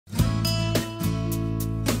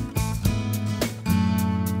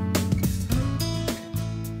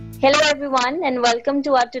Hello everyone and welcome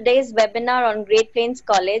to our today's webinar on Great Plains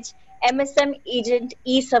College MSM Agent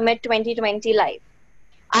E-Summit 2020 Live.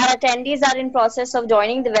 Our attendees are in process of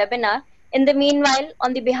joining the webinar. In the meanwhile,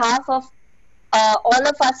 on the behalf of all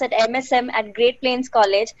of us at MSM at Great Plains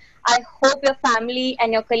College, I hope your family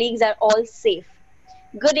and your colleagues are all safe.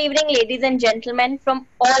 Good evening, ladies and gentlemen from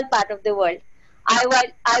all parts of the world.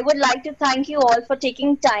 I would like to thank you all for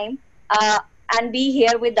taking time and be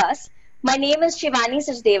here with us. My name is Shivani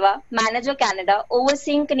Sachdeva, Manager Canada,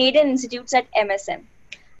 overseeing Canadian Institutes at MSM.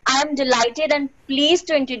 I am delighted and pleased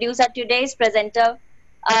to introduce our today's presenter,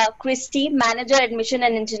 Kristy, Manager Admission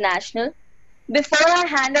and International. Before I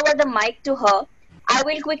hand over the mic to her, I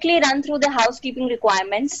will quickly run through the housekeeping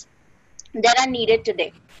requirements that are needed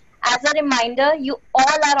today. As a reminder, you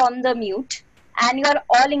all are on the mute and you are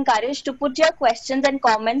all encouraged to put your questions and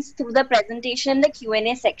comments through the presentation in the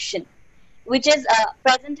Q&A section, which is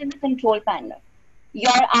present in the control panel.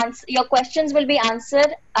 Your questions will be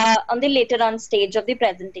answered on the later on stage of the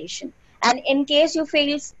presentation. And in case you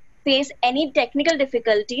face any technical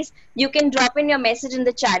difficulties, you can drop in your message in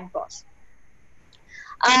the chat box.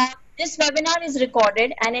 This webinar is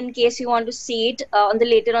recorded, and in case you want to see it on the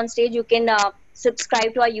later on stage, you can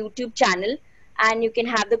subscribe to our YouTube channel and you can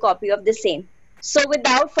have the copy of the same. So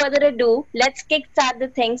without further ado, let's kickstart the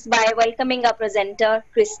things by welcoming our presenter,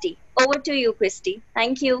 Kristy. Over to you, Kristy.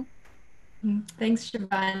 Thank you. Thanks,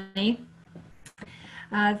 Shivani.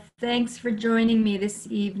 Thanks for joining me this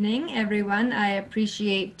evening, everyone. I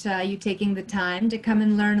appreciate you taking the time to come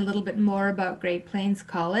and learn a little bit more about Great Plains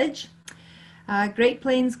College. Great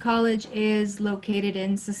Plains College is located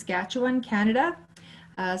in Saskatchewan, Canada.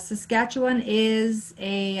 Saskatchewan is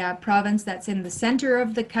a province that's in the center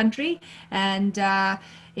of the country, and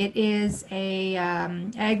it is a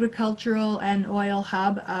agricultural and oil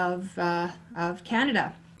hub of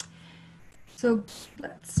Canada. So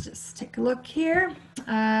let's just take a look here.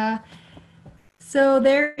 So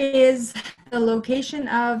there is the location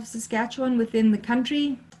of Saskatchewan within the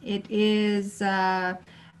country. It is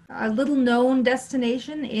a little known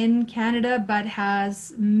destination in Canada, but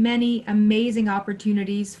has many amazing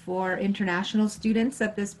opportunities for international students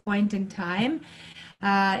at this point in time.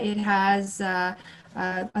 It has a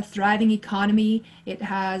thriving economy. It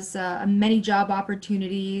has many job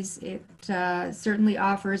opportunities. It certainly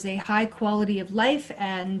offers a high quality of life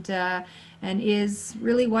and is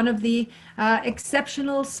really one of the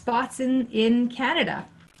exceptional spots in Canada.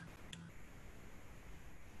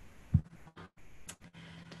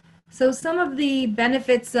 So some of the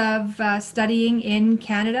benefits of studying in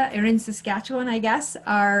Canada, or in Saskatchewan, I guess,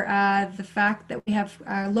 are the fact that we have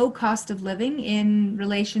a low cost of living in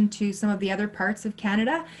relation to some of the other parts of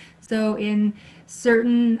Canada. So in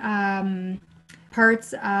certain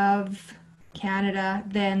parts of Canada,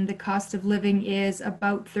 then the cost of living is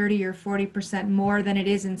about 30 or 40% more than it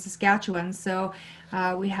is in Saskatchewan. So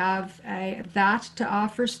we have that to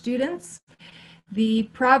offer students. The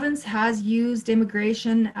province has used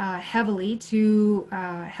immigration heavily to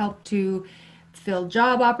help to fill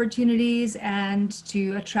job opportunities and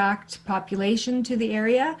to attract population to the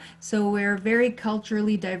area. So we're a very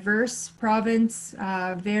culturally diverse province,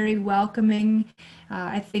 very welcoming.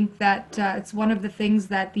 I think that it's one of the things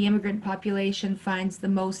that the immigrant population finds the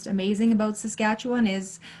most amazing about Saskatchewan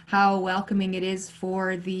is how welcoming it is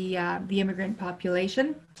for the immigrant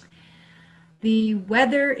population. The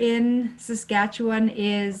weather in Saskatchewan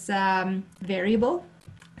is variable.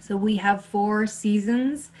 So we have 4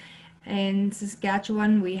 seasons. In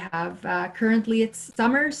Saskatchewan, we have currently it's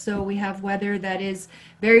summer, so we have weather that is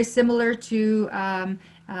very similar to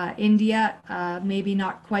India, maybe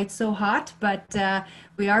not quite so hot, but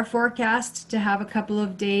we are forecast to have a couple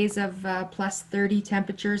of days of plus 30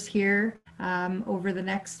 temperatures here over the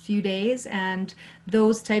next few days, and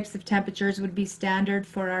those types of temperatures would be standard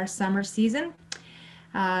for our summer season.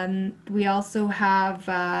 We also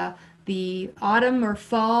have the autumn or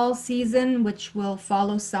fall season, which will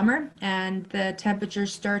follow summer, and the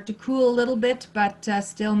temperatures start to cool a little bit, but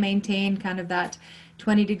still maintain kind of that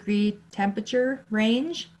 20-degree temperature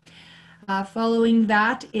range. Following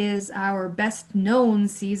that is our best known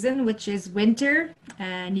season, which is winter,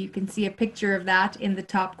 and you can see a picture of that in the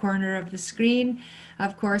top corner of the screen.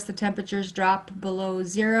 Of course, the temperatures drop below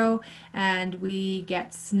 0 and we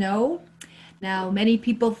get snow. Now, many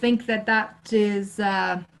people think that that is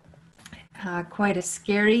quite a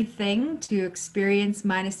scary thing to experience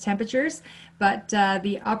minus temperatures, but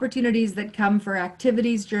the opportunities that come for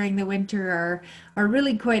activities during the winter are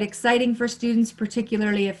really quite exciting for students,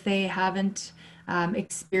 particularly if they haven't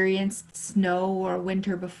experienced snow or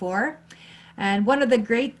winter before. And one of the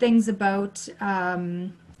great things about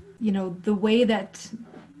the way that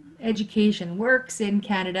education works in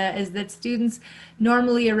Canada is that students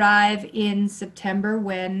normally arrive in September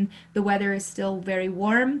when the weather is still very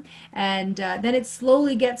warm, and then it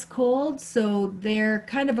slowly gets cold, so they're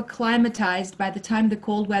kind of acclimatized by the time the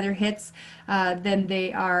cold weather hits. Then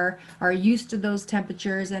they are used to those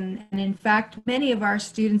temperatures, and in fact many of our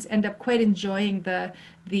students end up quite enjoying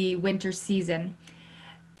the winter season.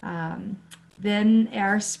 Then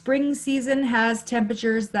our spring season has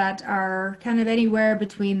temperatures that are kind of anywhere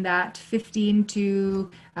between that 15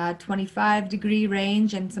 to 25 degree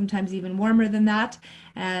range, and sometimes even warmer than that.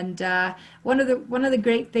 And one of the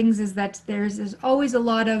great things is that there's always a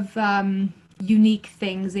lot of unique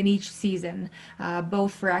things in each season,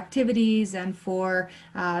 both for activities and for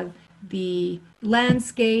the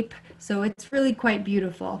landscape. So it's really quite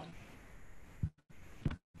beautiful.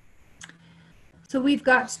 So we've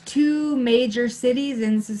got two major cities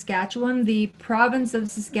in Saskatchewan. The province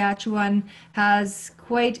of Saskatchewan has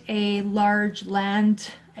quite a large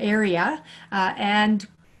land area and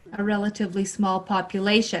a relatively small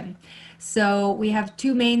population. So we have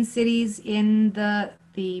two main cities in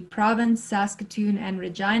the province, Saskatoon and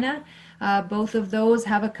Regina. Both of those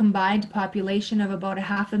have a combined population of about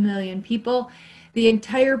 500,000 people. The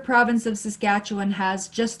entire province of Saskatchewan has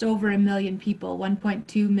just over 1 million people,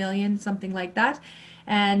 1.2 million, something like that.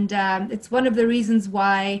 And it's one of the reasons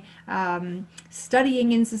why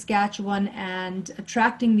studying in Saskatchewan and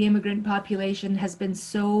attracting the immigrant population has been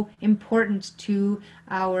so important to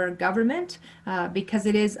our government, because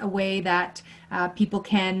it is a way that people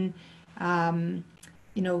can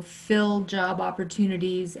fill job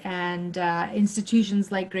opportunities, and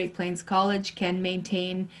institutions like Great Plains College can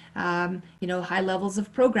maintain, high levels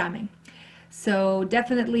of programming. So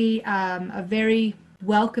definitely a very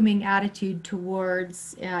welcoming attitude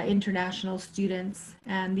towards international students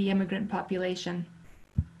and the immigrant population.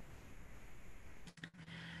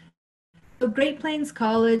 So Great Plains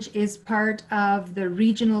College is part of the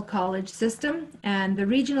regional college system, and the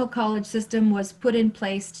regional college system was put in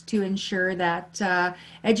place to ensure that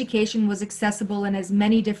education was accessible in as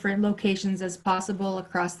many different locations as possible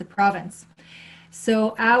across the province.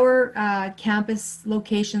 So our campus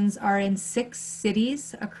locations are in 6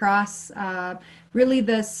 cities across really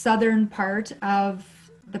the southern part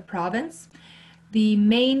of the province. The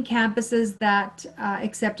main campuses that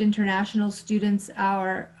accept international students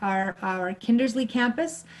are our Kindersley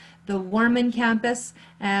campus, the Warman campus,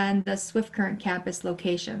 and the Swift Current campus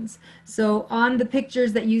locations. So on the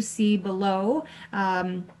pictures that you see below,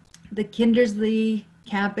 the Kindersley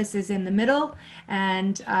campus is in the middle,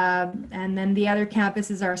 and then the other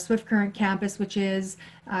campus is our Swift Current campus, which is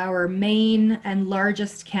our main and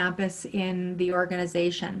largest campus in the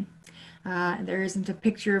organization. There isn't a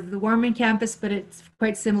picture of the Warman campus, but it's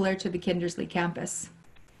quite similar to the Kindersley campus.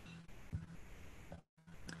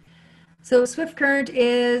 So Swift Current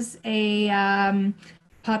is a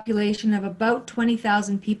population of about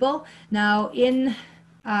 20,000 people. Now in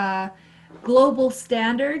global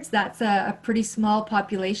standards, that's a pretty small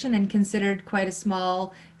population and considered quite a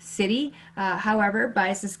small city. However,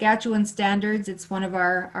 by Saskatchewan standards, it's one of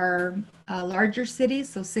our larger cities,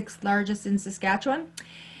 so 6th largest in Saskatchewan.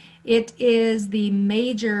 It is the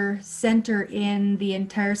major center in the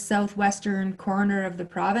entire southwestern corner of the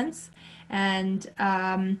province, and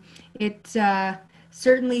it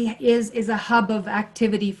certainly is a hub of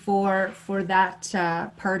activity for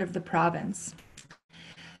that part of the province.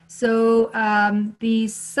 So the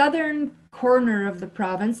southern corner of the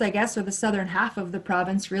province, I guess, or the southern half of the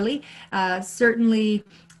province, really, certainly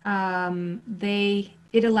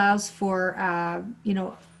it allows for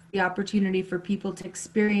the opportunity for people to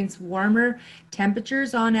experience warmer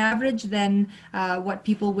temperatures on average than what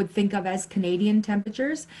people would think of as Canadian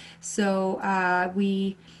temperatures. So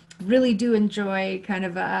we really do enjoy kind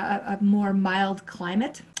of a more mild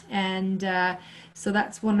climate, and so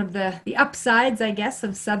that's one of the upsides, I guess,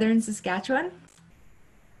 of southern Saskatchewan.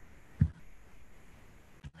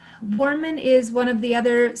 Warman is one of the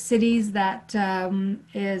other cities that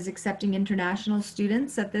is accepting international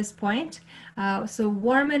students at this point. So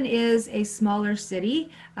Warman is a smaller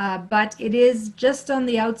city, but it is just on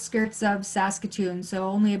the outskirts of Saskatoon, so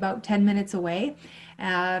only about 10 minutes away.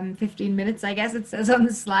 15 minutes, I guess it says on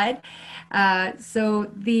the slide.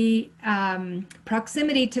 So the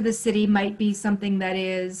proximity to the city might be something that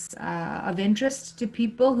is of interest to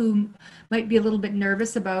people who might be a little bit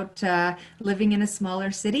nervous about living in a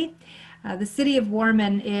smaller city. The city of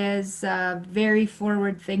Warman is very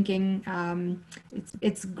forward-thinking.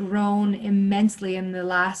 It's grown immensely in the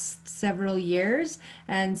last several years,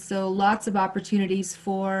 and so lots of opportunities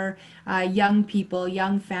for young people,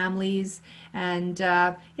 young families, and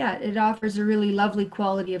yeah, it offers a really lovely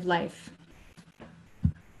quality of life.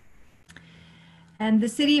 And the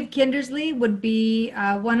city of Kindersley would be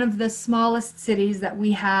one of the smallest cities that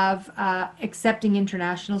we have accepting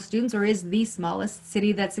international students, or is the smallest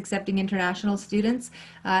city that's accepting international students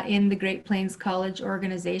in the Great Plains College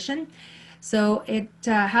organization. So it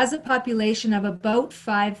has a population of about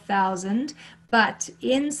 5,000, but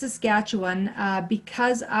in Saskatchewan,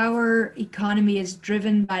 because our economy is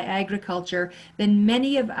driven by agriculture, then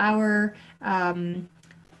many of our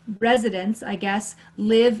residents, I guess,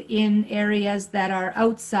 live in areas that are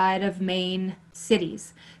outside of main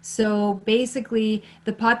cities. So basically,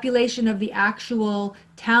 the population of the actual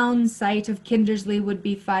town site of Kindersley would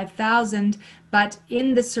be 5,000, but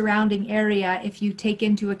in the surrounding area, if you take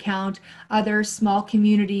into account other small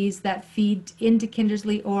communities that feed into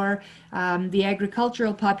Kindersley or the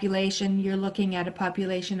agricultural population, you're looking at a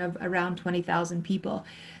population of around 20,000 people.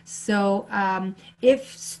 So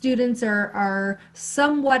if students are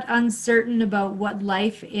somewhat uncertain about what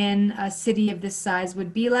life in a city of this size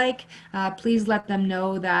would be like, please let them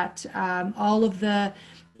know that all of the,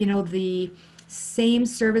 the same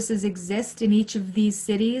services exist in each of these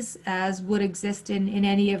cities as would exist in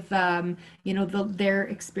any of, their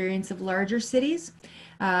experience of larger cities.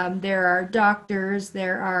 There are doctors,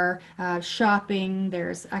 there are shopping,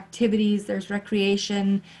 there's activities, there's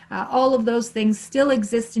recreation. All of those things still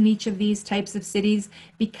exist in each of these types of cities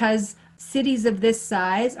because cities of this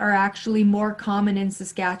size are actually more common in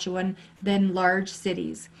Saskatchewan than large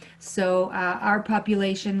cities. So our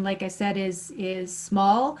population, like I said, is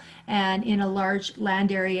small, and in a large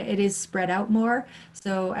land area, it is spread out more.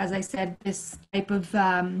 So as I said, this type of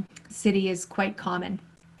city is quite common.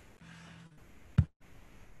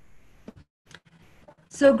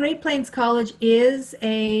 So Great Plains College is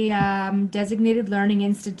a designated learning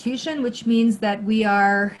institution, which means that we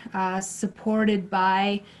are supported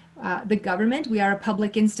by the government. We are a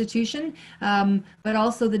public institution, but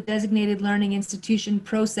also the designated learning institution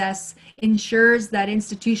process ensures that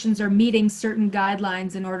institutions are meeting certain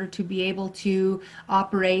guidelines in order to be able to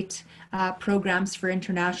operate programs for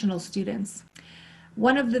international students.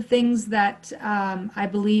 One of the things that I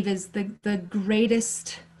believe is the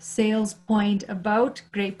greatest sales point about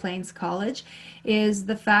Great Plains College is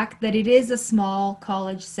the fact that it is a small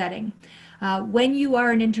college setting. When you are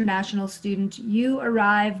an international student, you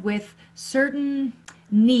arrive with certain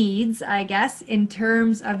needs, I guess, in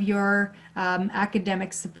terms of your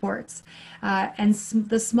academic supports. And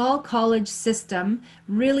the small college system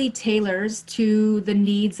really tailors to the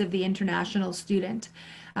needs of the international student.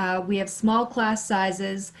 We have small class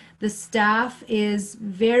sizes. The staff is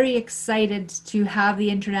very excited to have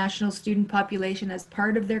the international student population as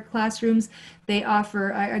part of their classrooms. They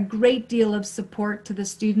offer a great deal of support to the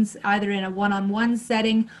students, either in a one-on-one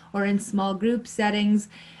setting or in small group settings.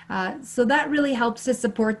 So that really helps to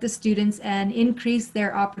support the students and increase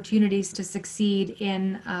their opportunities to succeed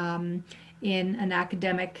in an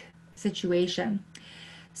academic situation.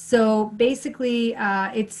 So basically,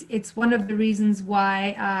 it's one of the reasons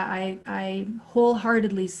why I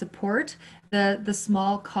wholeheartily support the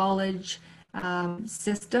small college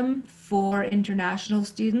system for international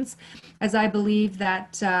students, as I believe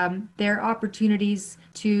that their opportunities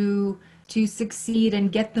to succeed and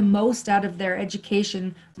get the most out of their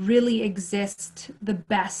education really exist the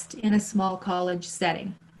best in a small college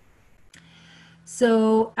setting.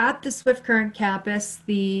 So at the Swift Current campus,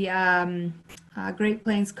 the Great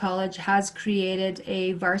Plains College has created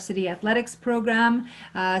a varsity athletics program.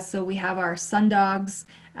 So we have our Sundogs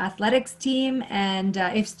athletics team, and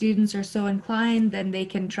if students are so inclined, then they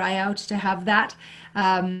can try out to have that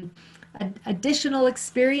additional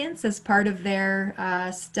experience as part of their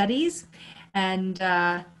studies. And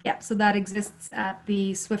yeah, so that exists at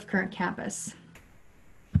the Swift Current campus.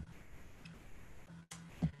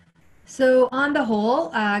 So on the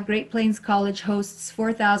whole, Great Plains College hosts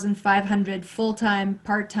 4,500 full-time,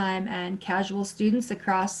 part-time, and casual students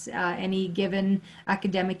across any given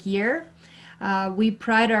academic year. We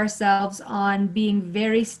pride ourselves on being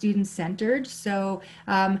very student-centered. So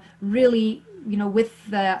really,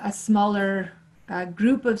 with a smaller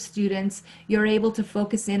group of students, you're able to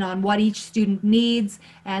focus in on what each student needs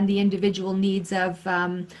and the individual needs of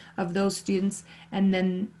those students, and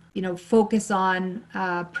then focus on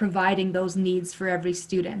providing those needs for every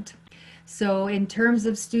student. So in terms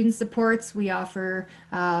of student supports, we offer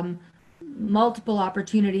multiple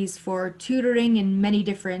opportunities for tutoring in many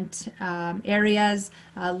different areas,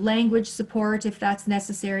 language support if that's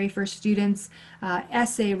necessary for students,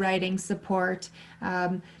 essay writing support,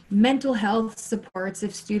 mental health supports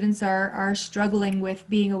if students are struggling with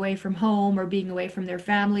being away from home or being away from their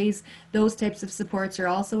families. Those types of supports are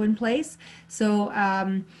also in place. So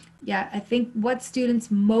yeah, I think what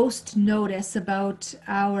students most notice about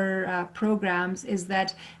our programs is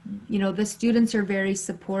that, you know, the students are very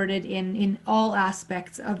supported in all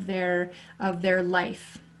aspects of their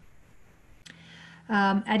life.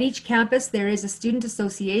 At each campus, there is a student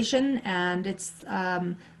association, and it's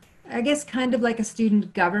I guess kind of like a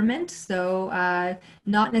student government, so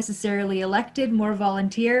not necessarily elected, more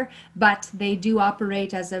volunteer, but they do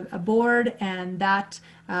operate as a board, and that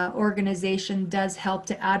organization does help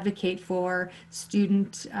to advocate for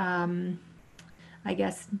student, I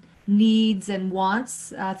guess, needs and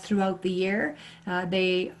wants throughout the year.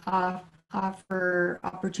 They offer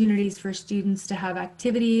opportunities for students to have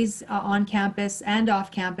activities on campus and off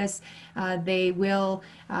campus. They will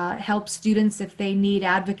help students if they need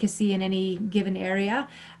advocacy in any given area.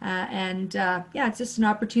 Yeah, it's just an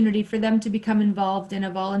opportunity for them to become involved in a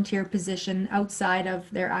volunteer position outside of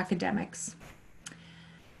their academics.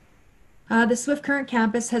 The Swift Current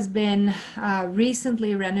campus has been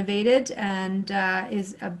recently renovated and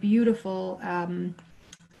is a beautiful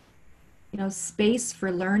space for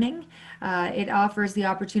learning. It offers the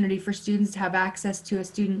opportunity for students to have access to a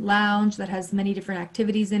student lounge that has many different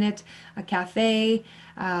activities in it, a cafe.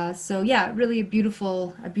 So yeah, really a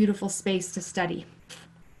beautiful space to study.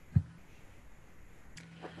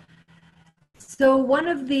 So one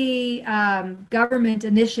of the government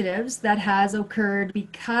initiatives that has occurred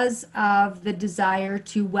because of the desire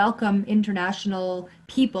to welcome international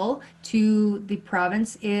people to the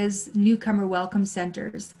province is newcomer welcome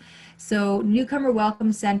centers. So newcomer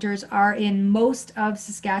welcome centers are in most of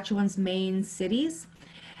Saskatchewan's main cities.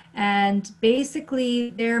 And basically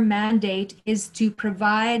their mandate is to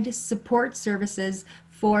provide support services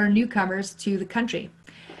for newcomers to the country.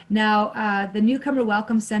 Now, the Newcomer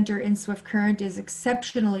Welcome Center in Swift Current is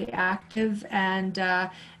exceptionally active,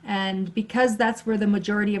 and because that's where the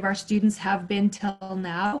majority of our students have been till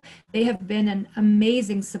now, they have been an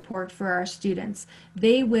amazing support for our students.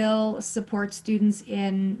 They will support students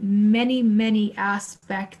in many, many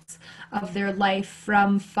aspects of their life,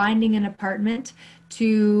 from finding an apartment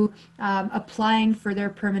to applying for their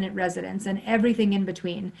permanent residence and everything in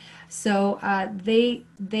between. So they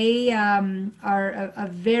are a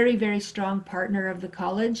very, very strong partner of the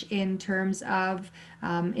college in terms of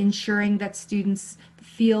ensuring that students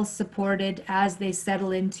feel supported as they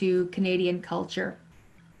settle into Canadian culture.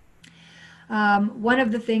 One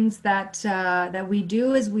of the things that we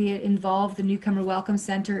do is we involve the Newcomer Welcome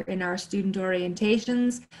Center in our student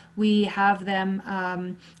orientations. We have them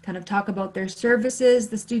kind of talk about their services.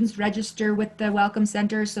 The students register with the Welcome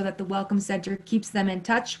Center so that the Welcome Center keeps them in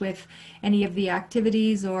touch with any of the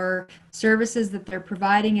activities or services that they're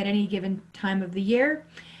providing at any given time of the year.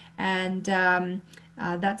 And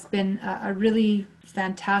that's been a really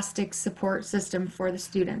fantastic support system for the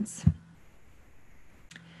students.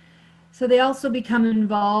 So they also become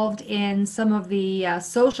involved in some of the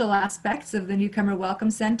social aspects of the Newcomer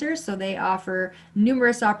Welcome Center. So they offer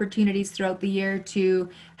numerous opportunities throughout the year to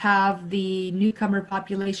have the newcomer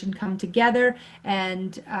population come together,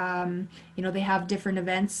 and they have different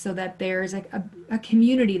events so that there's a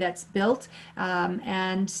community that's built,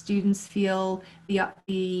 and students feel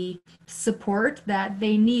the support that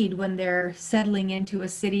they need when they're settling into a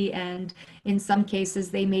city, and in some cases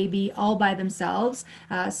they may be all by themselves,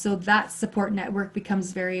 so that support network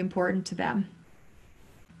becomes very important to them.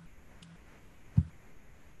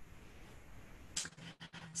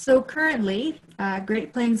 So currently,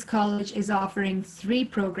 Great Plains College is offering 3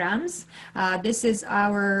 programs. This is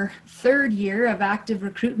our 3rd year of active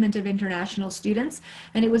recruitment of international students,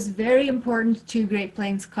 and it was very important to Great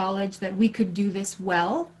Plains College that we could do this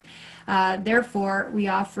well. Therefore, we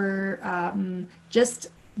offer just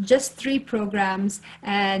 3 programs,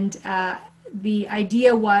 and the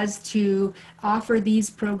idea was to offer these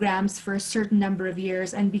programs for a certain number of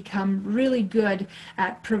years and become really good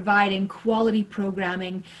at providing quality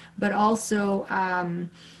programming, but also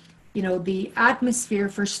the atmosphere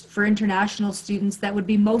for international students that would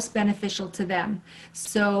be most beneficial to them.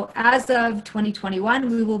 So as of 2021,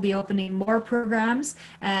 we will be opening more programs,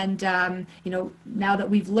 and now that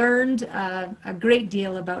we've learned a great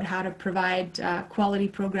deal about how to provide quality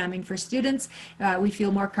programming for students, we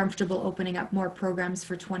feel more comfortable opening up more programs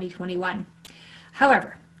for 2021.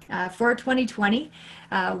 However, For 2020,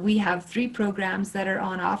 we have 3 programs that are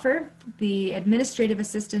on offer. The Administrative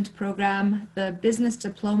Assistant Program, the Business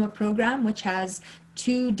Diploma Program, which has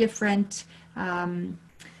 2 different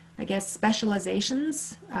I guess,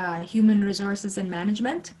 specializations, human resources and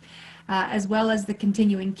management, as well as the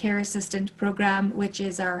Continuing Care Assistant Program, which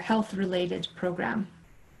is our health-related program.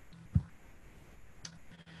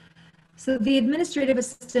 So the Administrative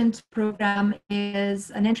Assistant Program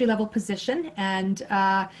is an entry-level position, and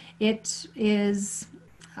it is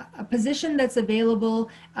a position that's available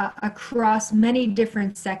across many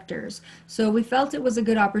different sectors. So we felt it was a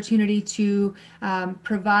good opportunity to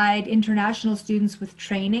provide international students with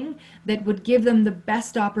training that would give them the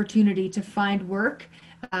best opportunity to find work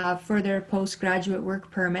for their postgraduate work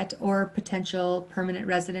permit or potential permanent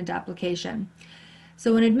resident application.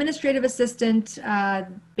 So an administrative assistant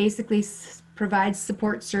basically provides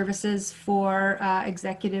support services for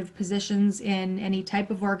executive positions in any type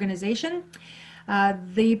of organization.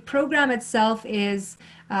 The program itself is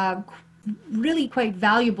really quite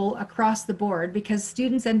valuable across the board because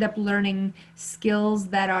students end up learning skills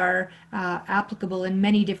that are applicable in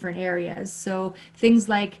many different areas. So things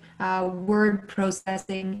like word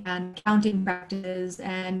processing and counting practices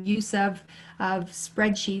and use of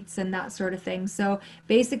spreadsheets and that sort of thing. So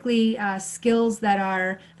basically skills that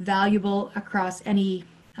are valuable across any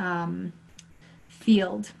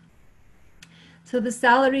field. So the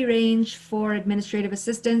salary range for administrative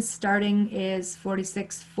assistants starting is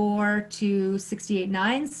 $46,400 to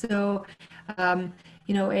 $68,900. So,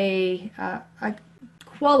 you know, a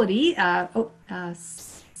quality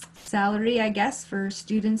salary, I guess, for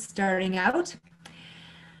students starting out.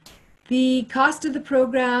 The cost of the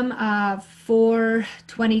program for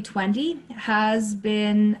 2020 has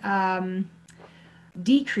been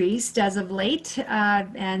decreased as of late,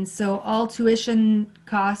 and so all tuition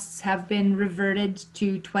costs have been reverted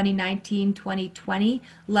to 2019-2020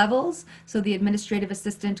 levels. So the administrative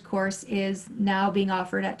assistant course is now being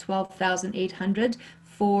offered at $12,800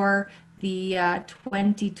 for the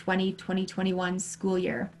 2020-2021 school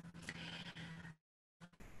year.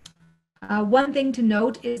 One thing to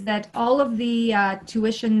note is that all of the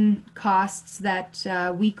tuition costs that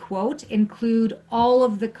we quote include all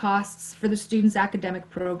of the costs for the student's academic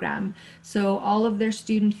program. So all of their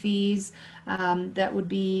student fees that would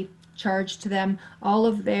be charged to them, all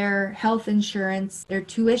of their health insurance, their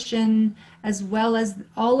tuition, as well as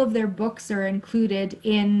all of their books are included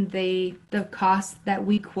in the cost that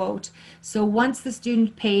we quote. So once the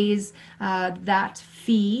student pays that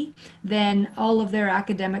fee, then all of their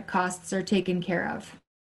academic costs are taken care of.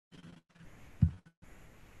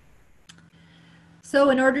 So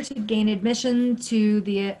in order to gain admission to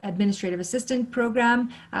the administrative assistant program,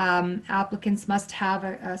 applicants must have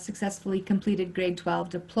a successfully completed grade 12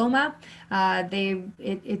 diploma.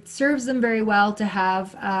 It serves them very well to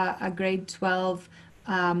have a grade 12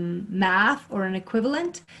 math or an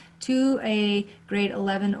equivalent to a grade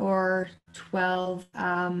 11 or 12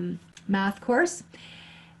 math course.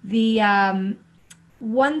 The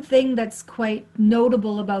one thing that's quite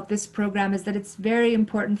notable about this program is that it's very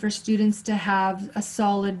important for students to have a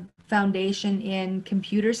solid foundation in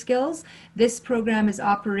computer skills. This program is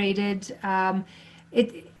operated,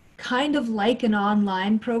 it kind of like an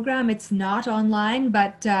online program. It's not online,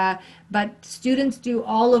 but students do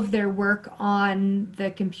all of their work on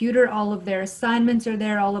the computer. All of their assignments are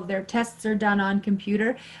there. All of their tests are done on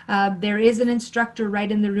computer. There is an instructor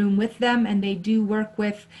right in the room with them, and they do work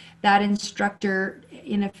with that instructor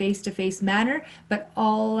in a face-to-face manner, but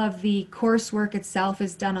all of the coursework itself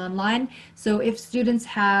is done online. So if students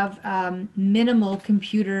have minimal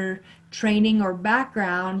computer training or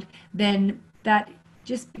background, then that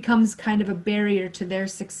just becomes kind of a barrier to their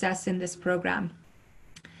success in this program.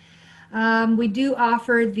 We do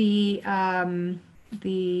offer the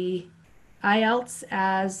IELTS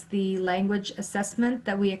as the language assessment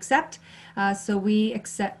that we accept. So we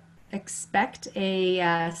expect a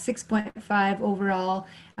 6.5 overall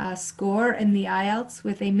score in the IELTS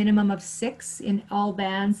with a minimum of 6 in all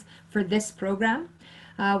bands for this program.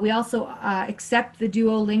 We also accept the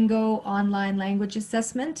Duolingo online language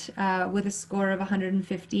assessment with a score of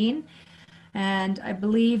 115. And I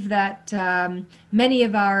believe that many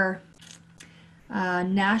of our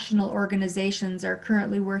national organizations are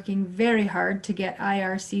currently working very hard to get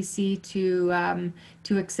IRCC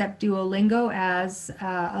to accept Duolingo as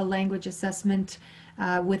a language assessment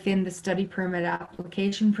within the study permit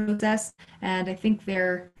application process. And I think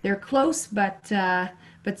they're close, but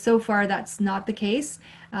so far that's not the case.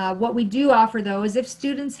 What we do offer though is if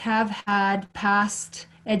students have had past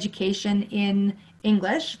education in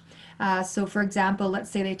English, So for example, let's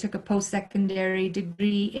say they took a post-secondary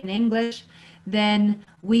degree in English, then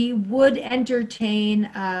we would entertain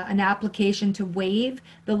an application to waive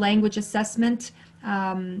the language assessment,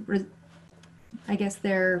 I guess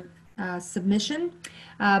their submission,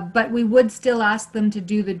 but we would still ask them to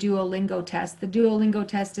do the Duolingo test. The Duolingo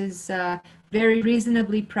test is very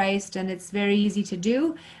reasonably priced and it's very easy to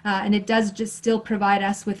do, and it does just still provide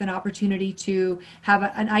us with an opportunity to have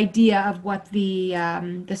an idea of what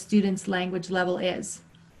the student's language level is.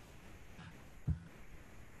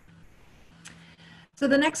 So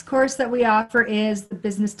the next course that we offer is the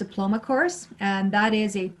Business Diploma course, and that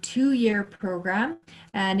is a 2-year program,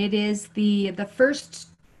 and it is the first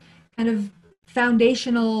kind of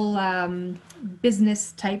foundational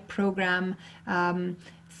business type program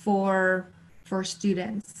for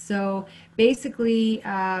students. So basically,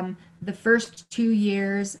 the first 2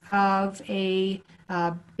 years of a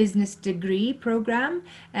business degree program,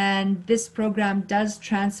 and this program does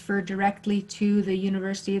transfer directly to the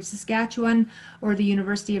University of Saskatchewan or the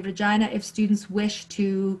University of Regina if students wish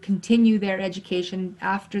to continue their education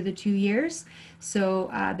after the 2 years. So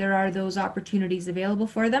there are those opportunities available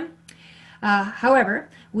for them. However,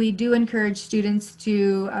 we do encourage students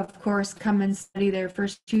to, of course, come and study their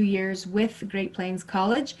first 2 years with Great Plains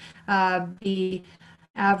College. The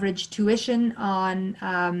average tuition on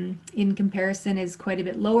in comparison is quite a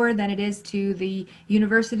bit lower than it is to the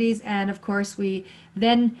universities, and of course we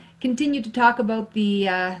then continue to talk about the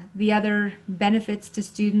other benefits to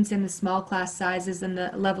students in the small class sizes and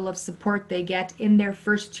the level of support they get in their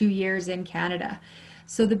first 2 years in Canada.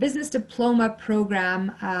 So the Business Diploma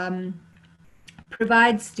program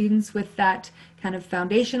provides students with that kind of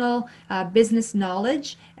foundational business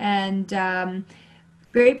knowledge, and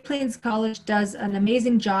Great Plains College does an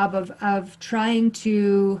amazing job of trying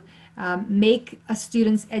to make a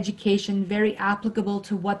student's education very applicable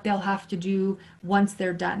to what they'll have to do once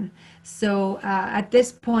they're done. So at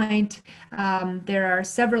this point, there are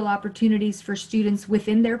several opportunities for students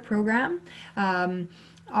within their program.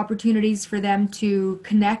 Opportunities for them to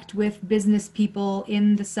connect with business people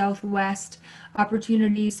in the Southwest,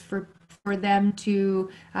 opportunities for them to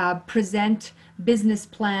present business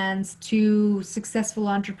plans to successful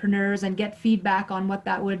entrepreneurs and get feedback on what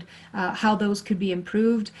that would, how those could be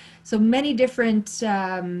improved. So many different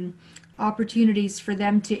opportunities for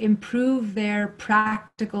them to improve their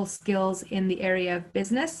practical skills in the area of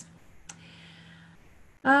business.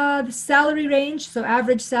 The salary range, so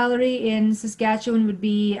average salary in Saskatchewan would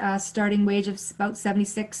be a starting wage of about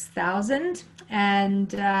 $76,000.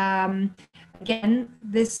 And again,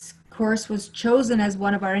 this course was chosen as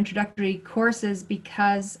one of our introductory courses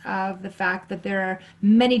because of the fact that there are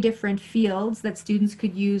many different fields that students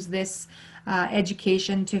could use this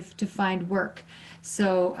education to find work.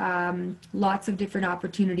 So lots of different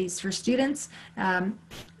opportunities for students,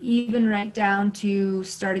 even right down to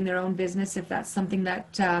starting their own business if that's something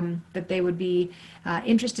that, that they would be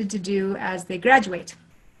interested to do as they graduate.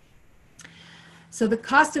 So the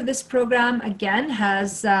cost of this program, again,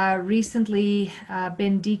 has recently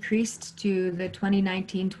been decreased to the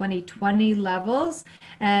 2019-2020 levels.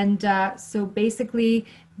 And so basically,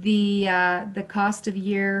 the cost of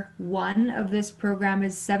year 1 of this program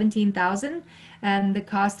is $17,000, and the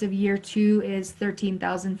cost of year 2 is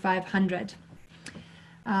 $13,500.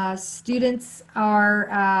 Students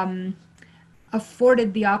are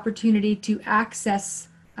afforded the opportunity to access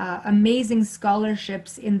amazing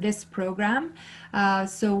scholarships in this program.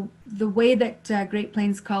 So the way that Great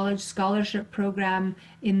Plains College scholarship program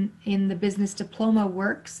in the Business Diploma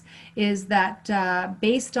works is that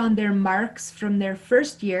based on their marks from their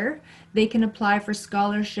first year, they can apply for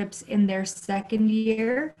scholarships in their second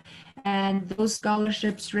year. And those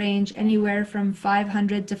scholarships range anywhere from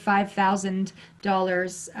 $500 to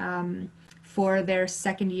 $5,000 for their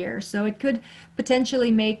second year. So it could potentially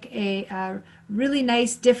make a really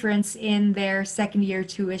nice difference in their second year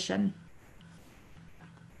tuition.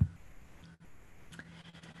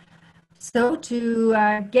 So to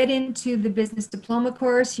get into the Business Diploma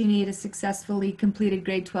course, you need a successfully completed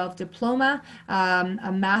grade 12 diploma.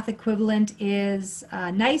 A math equivalent is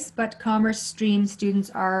nice, but commerce stream students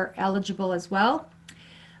are eligible as well.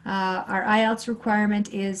 Our IELTS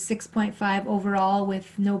requirement is 6.5 overall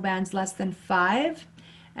with no bands less than 5,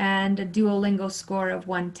 and a Duolingo score of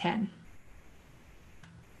 110.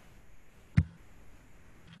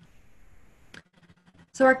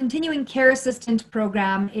 So our continuing care assistant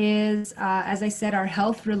program is, as I said, our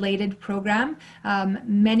health-related program.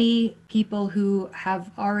 Many people who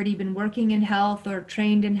have already been working in health or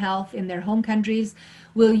trained in health in their home countries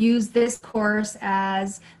will use this course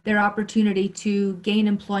as their opportunity to gain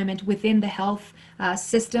employment within the health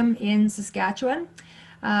system in Saskatchewan.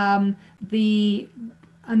 The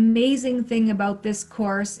amazing thing about this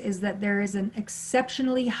course is that there is an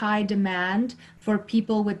exceptionally high demand for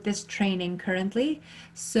people with this training currently.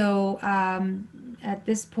 So at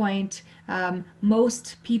this point,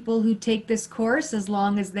 most people who take this course, as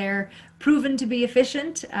long as they're proven to be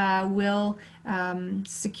efficient, will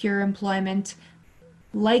secure employment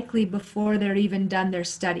likely before they're even done their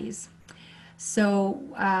studies. So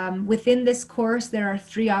within this course, there are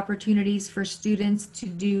 3 opportunities for students to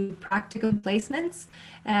do practicum placements.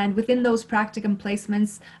 And within those practicum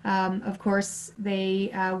placements, of course,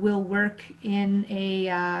 they will work in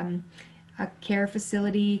a care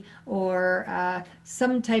facility or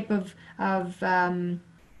some type of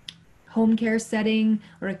home care setting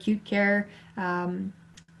or acute care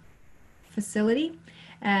facility.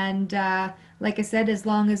 And like I said, as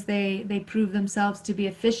long as they prove themselves to be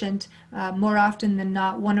efficient, more often than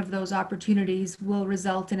not, one of those opportunities will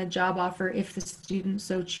result in a job offer if the student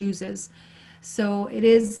so chooses. So it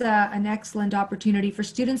is an excellent opportunity for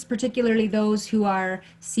students, particularly those who are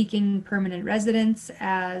seeking permanent residence,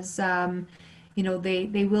 as you know,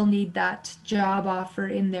 they will need that job offer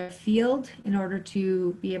in their field in order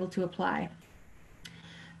to be able to apply.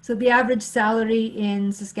 So the average salary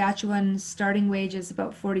in Saskatchewan starting wage is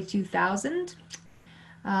about $42,000.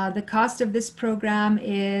 The cost of this program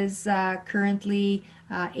is currently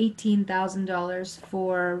 $18,000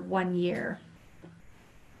 for 1 year.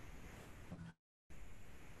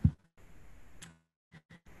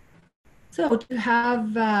 So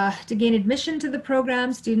to gain admission to the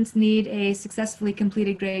program, students need a successfully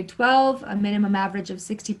completed grade 12, a minimum average of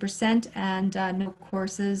 60%, and no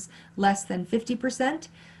courses less than 50%.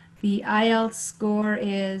 The IELTS score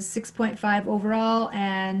is 6.5 overall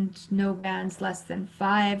and no bands less than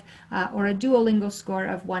 5, or a Duolingo score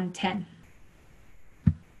of 110.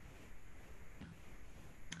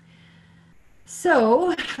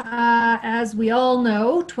 So, as we all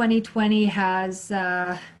know, 2020 has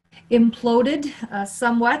imploded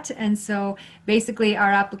somewhat, and so basically our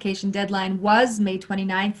application deadline was May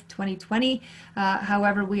 29th, 2020.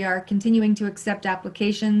 However, we are continuing to accept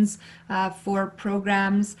applications for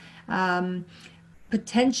programs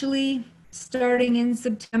potentially starting in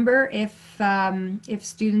September. If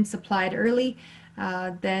students applied early,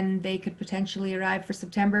 then they could potentially arrive for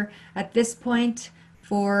September. At this point,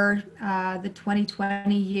 for the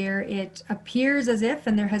 2020 year, it appears as if,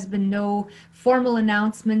 and there has been no formal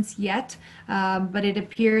announcements yet, but it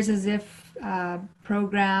appears as if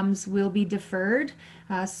programs will be deferred.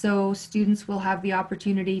 So students will have the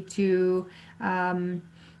opportunity to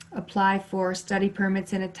apply for study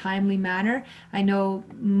permits in a timely manner. I know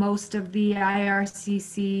most of the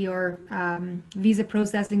IRCC or visa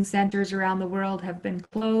processing centers around the world have been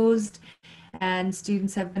closed, and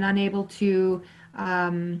students have been unable to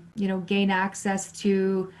gain access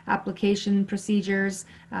to application procedures,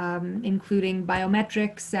 including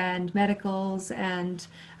biometrics and medicals, and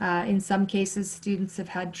in some cases students have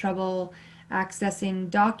had trouble accessing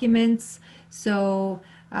documents. So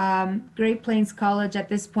Great Plains College at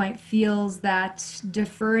this point feels that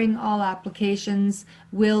deferring all applications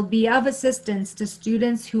will be of assistance to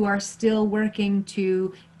students who are still working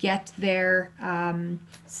to get their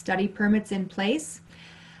study permits in place.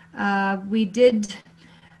 We did,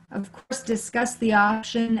 of course, discuss the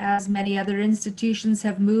option, as many other institutions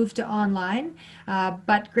have moved to online,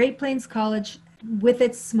 but Great Plains College, with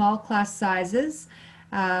its small class sizes,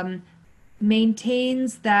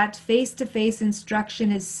 maintains that face-to-face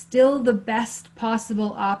instruction is still the best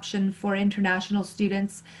possible option for international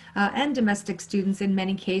students and domestic students in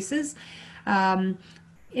many cases.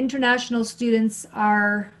 International students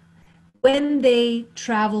are, when they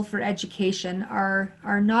travel for education,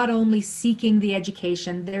 are not only seeking the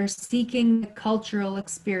education, they're seeking the cultural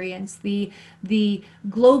experience, the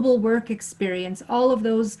global work experience. All of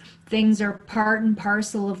those things are part and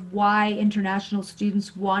parcel of why international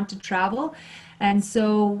students want to travel. And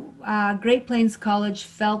so Great Plains College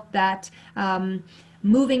felt that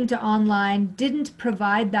moving to online didn't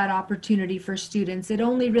provide that opportunity for students. It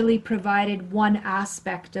only really provided one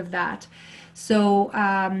aspect of that. So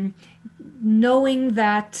knowing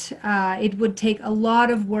that it would take a lot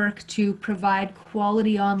of work to provide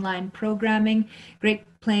quality online programming, Great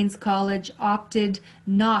Plains College opted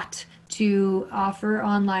not to offer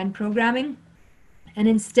online programming. and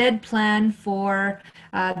instead plan for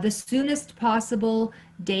the soonest possible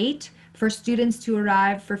date for students to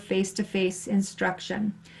arrive for face-to-face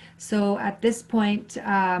instruction. So at this point,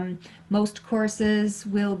 most courses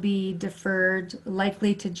will be deferred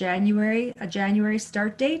likely to January, a January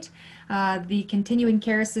start date. The continuing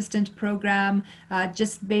care assistant program,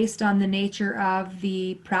 just based on the nature of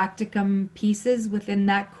the practicum pieces within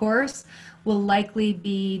that course, will likely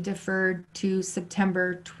be deferred to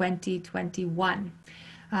September 2021.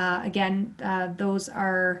 Again, those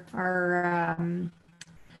are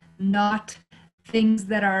not things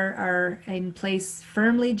that are in place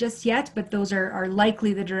firmly just yet, but those are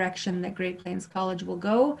likely the direction that Great Plains College will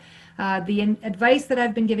go. The advice that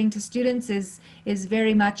I've been giving to students is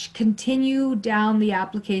very much continue down the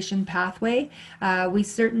application pathway. We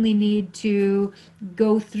certainly need to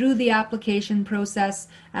go through the application process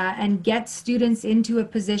and get students into a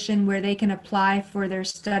position where they can apply for their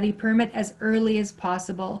study permit as early as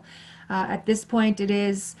possible. At this point, it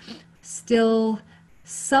is still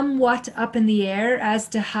somewhat up in the air as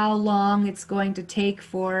to how long it's going to take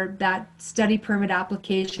for that study permit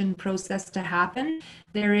application process to happen.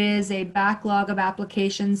 There is a backlog of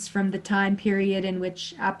applications from the time period in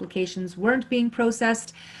which applications weren't being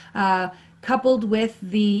processed, coupled with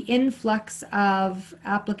the influx of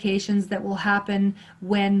applications that will happen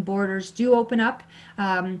when borders do open up.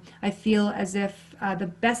 I feel as if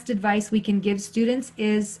the best advice we can give students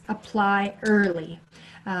is apply early.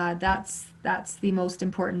 That's the most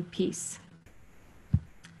important piece.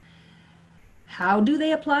 How do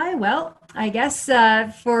they apply? Well, I guess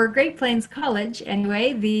for Great Plains College,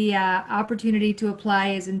 anyway, the opportunity to apply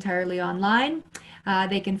is entirely online.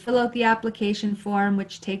 They can fill out the application form,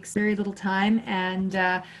 which takes very little time, and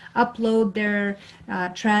upload their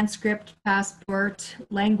transcript, passport,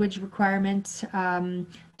 language requirement,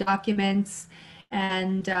 documents,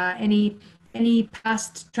 and any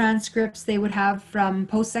past transcripts they would have from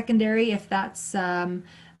post-secondary, if that's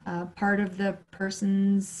part of the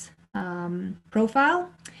person's profile.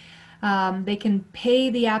 They can pay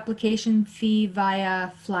the application fee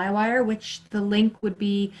via Flywire, which the link would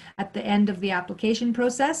be at the end of the application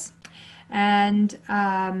process, and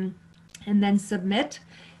then submit.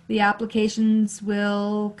 The applications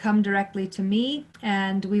will come directly to me,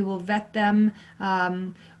 and we will vet them.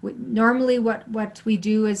 Normally what we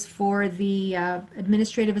do is for the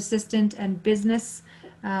administrative assistant and business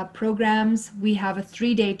programs, we have a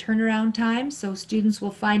 3-day turnaround time, so students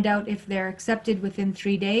will find out if they're accepted within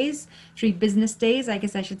 3 days, 3 business days, I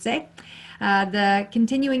guess I should say. The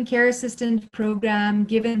continuing care assistant program,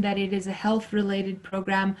 given that it is a health-related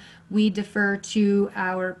program, we defer to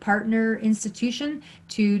our partner institution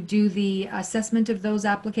to do the assessment of those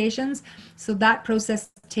applications. So that process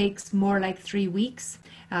takes more like 3 weeks.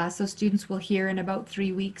 So students will hear in about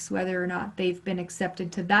 3 weeks whether or not they've been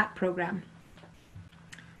accepted to that program.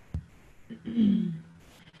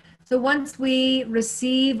 So once we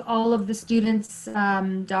receive all of the students'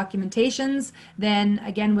 documentations, then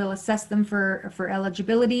again we'll assess them for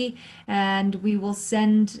eligibility, and we will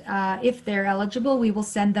send, if they're eligible, we will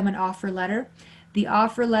send them an offer letter. The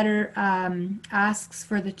offer letter asks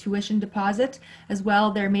for the tuition deposit as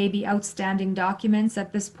well. There may be outstanding documents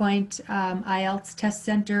at this point. IELTS test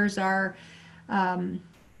centers are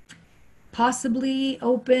possibly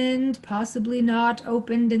opened, possibly not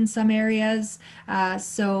opened in some areas.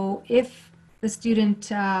 So if the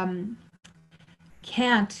student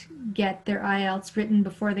can't get their IELTS written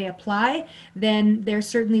before they apply, then they're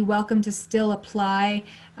certainly welcome to still apply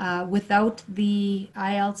without the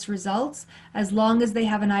IELTS results, as long as they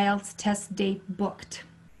have an IELTS test date booked.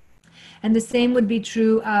 And the same would be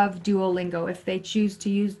true of Duolingo. If they choose to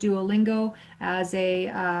use Duolingo as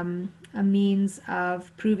a means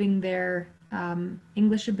of proving their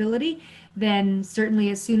English ability, then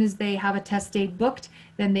certainly as soon as they have a test date booked,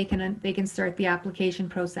 then they can start the application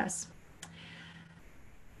process.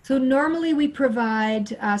 So normally we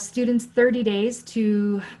provide students 30 days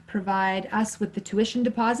to provide us with the tuition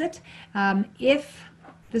deposit. If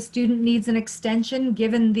the student needs an extension,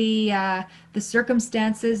 given the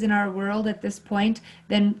circumstances in our world at this point,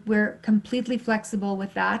 then we're completely flexible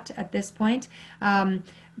with that at this point.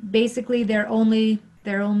 Basically, their only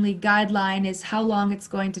guideline is how long it's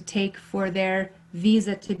going to take for their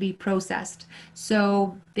visa to be processed.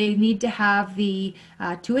 So they need to have the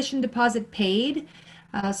tuition deposit paid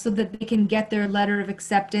so that they can get their letter of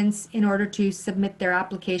acceptance in order to submit their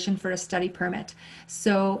application for a study permit.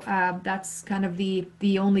 So that's kind of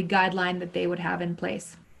the only guideline that they would have in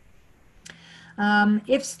place.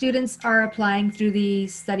 If students are applying through the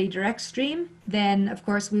Study Direct stream, then of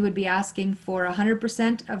course we would be asking for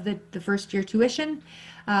 100% of the first year tuition.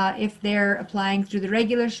 If they're applying through the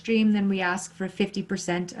regular stream, then we ask for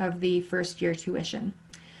 50% of the first year tuition.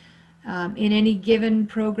 In any given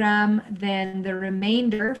program, then the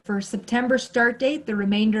remainder for September start date, the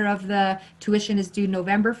remainder of the tuition is due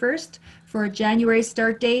November 1st. For a January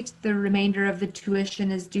start date, the remainder of the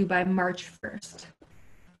tuition is due by March 1st.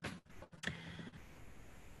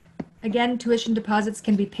 Again, tuition deposits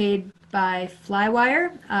can be paid by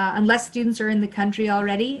Flywire. Unless students are in the country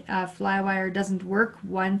already, Flywire doesn't work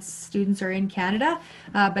once students are in Canada,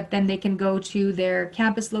 but then they can go to their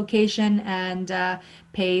campus location and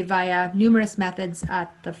pay via numerous methods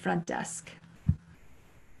at the front desk.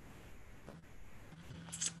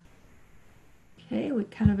 Okay, we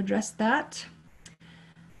kind of addressed that.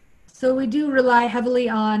 So we do rely heavily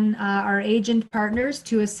on our agent partners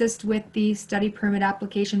to assist with the study permit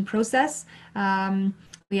application process.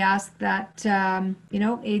 We ask that,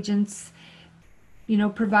 agents,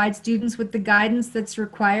 provide students with the guidance that's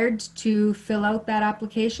required to fill out that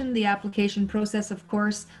application. The application process, of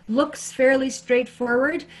course, looks fairly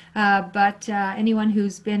straightforward, but anyone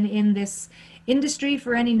who's been in this industry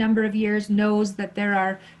for any number of years knows that there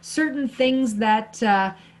are certain things that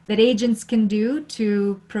agents can do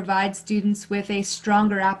to provide students with a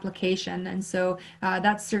stronger application. And so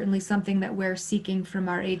that's certainly something that we're seeking from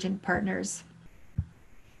our agent partners.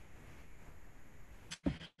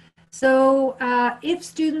 So if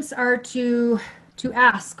students are to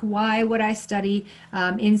ask, why would I study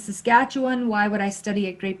in Saskatchewan? Why would I study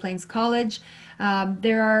at Great Plains College?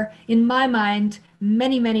 There are, in my mind,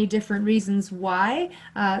 many different reasons why.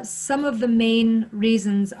 Some of the main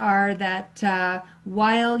reasons are that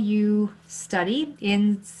while you study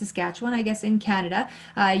in Saskatchewan, I guess in Canada,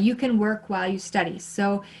 you can work while you study.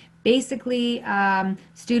 So basically,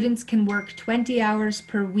 students can work 20 hours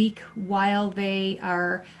per week while they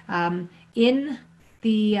are in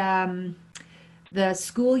the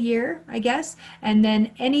school year, I guess, and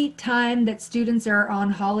then any time that students are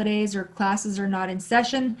on holidays or classes are not in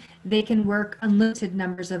session, they can work unlimited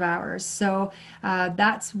numbers of hours. So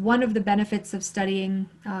that's one of the benefits of studying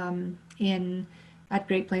at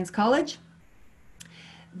Great Plains College.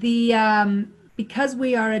 Because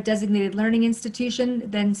we are a designated learning institution,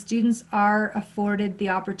 then students are afforded the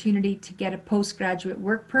opportunity to get a postgraduate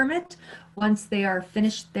work permit once they are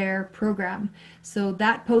finished their program. So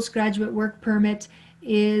that postgraduate work permit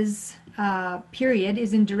is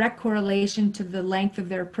in direct correlation to the length of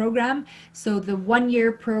their program. So the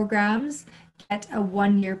one-year programs get a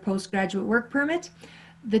one-year postgraduate work permit.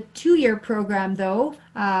 The two-year program, though,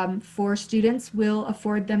 for students will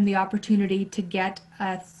afford them the opportunity to get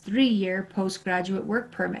a 3-year postgraduate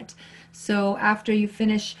work permit. So after you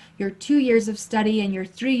finish your 2 years of study and your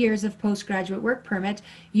 3 years of postgraduate work permit,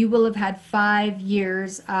 you will have had 5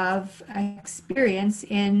 years of experience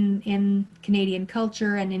in Canadian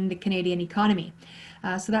culture and in the Canadian economy.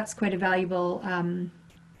 So that's quite a valuable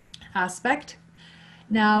aspect.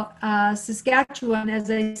 Now, Saskatchewan,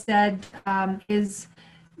 as I said, is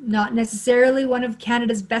not necessarily one of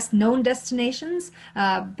Canada's best known destinations,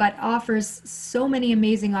 but offers so many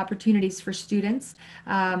amazing opportunities for students.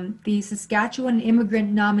 The Saskatchewan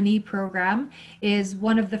Immigrant Nominee Program is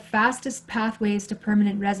one of the fastest pathways to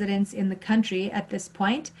permanent residence in the country at this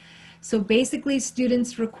point. So basically,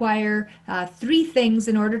 students require 3 things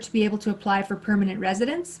in order to be able to apply for permanent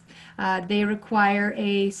residence. They require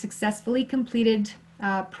a successfully completed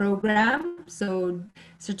program, so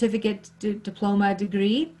certificate, diploma,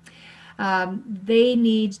 degree. They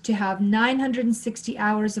need to have 960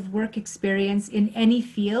 hours of work experience in any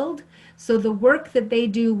field. So the work that they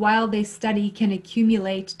do while they study can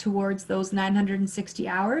accumulate towards those 960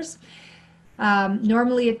 hours.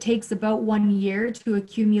 Normally it takes about 1 year to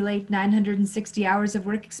accumulate 960 hours of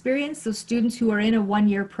work experience. So students who are in a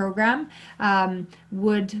 1-year program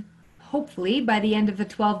would hopefully by the end of the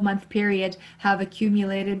 12-month period have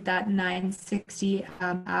accumulated that 960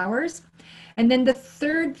 hours. And then the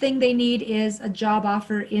third thing they need is a job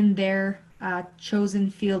offer in their chosen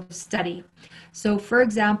field of study. So for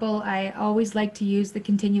example, I always like to use the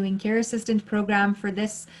Continuing Care Assistant program for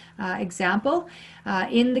this example.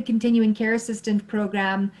 In the Continuing Care Assistant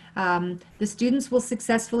program, the students will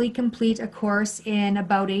successfully complete a course in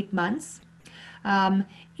about 8 months.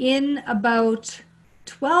 In about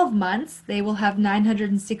 12 months, they will have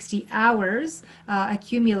 960 hours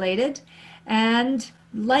accumulated, and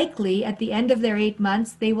likely at the end of their 8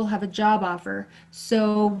 months, they will have a job offer.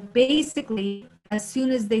 So basically, as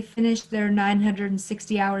soon as they finish their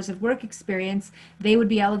 960 hours of work experience, they would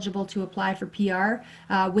be eligible to apply for PR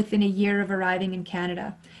within a year of arriving in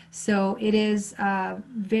Canada. So it is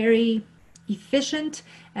very efficient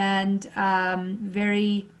and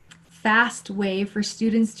very fast way for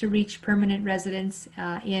students to reach permanent residence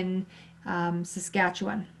in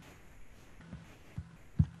Saskatchewan.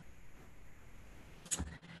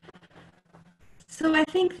 So I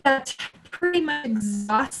think that pretty much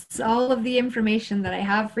exhausts all of the information that I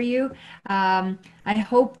have for you. I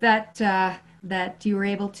hope that that you were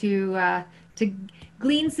able to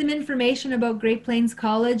glean some information about Great Plains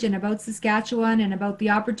College and about Saskatchewan and about the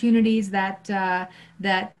opportunities that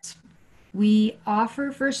that we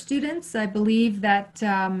offer for students. I believe that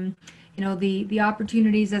you know, the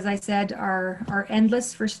opportunities, as I said, are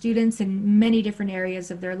endless for students in many different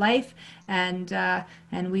areas of their life, and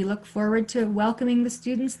we look forward to welcoming the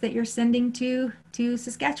students that you're sending to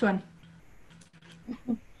Saskatchewan.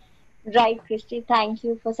 Right, Kristy, thank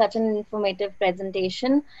you for such an informative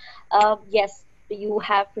presentation. Yes, you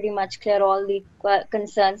have pretty much cleared all the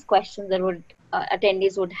concerns, questions that would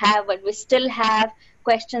attendees would have, but we still have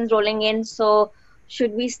questions rolling in. So,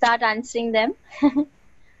 should we start answering them?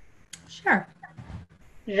 Sure.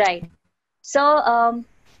 Right. So,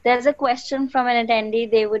 there's a question from an attendee.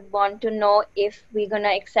 They would want to know if we're gonna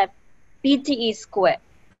accept PTE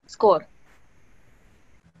score.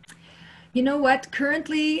 You know what?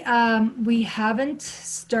 Currently, we haven't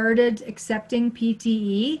started accepting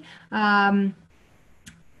PTE.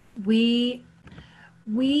 We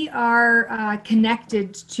are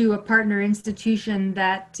connected to a partner institution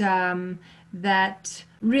that that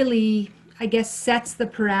really, I guess, sets the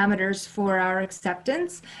parameters for our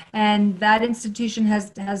acceptance, and that institution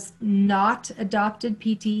has not adopted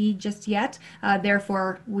PTE just yet.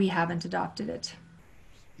 Therefore, we haven't adopted it.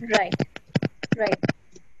 Right. Right.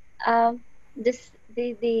 This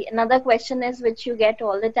the another question is which you get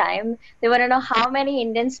all the time. They want to know how many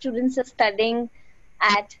Indian students are studying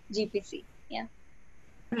at GPC. Yeah.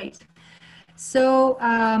 Right. So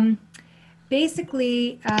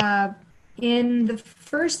basically, in the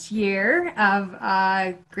first year of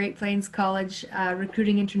Great Plains College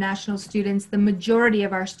recruiting international students, the majority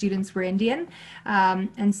of our students were Indian,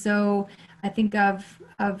 and so I think of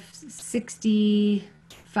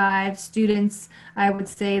 65 students, I would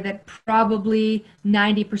say that probably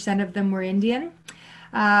 90% of them were Indian.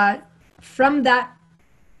 From that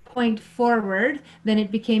point forward, then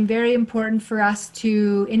it became very important for us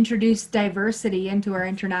to introduce diversity into our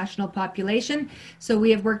international population. So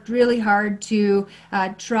we have worked really hard to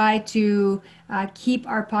try to keep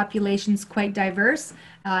our populations quite diverse.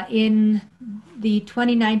 In the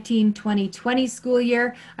 2019-2020 school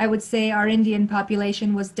year, I would say our Indian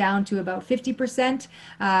population was down to about 50%.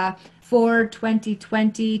 For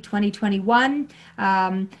 2020-2021,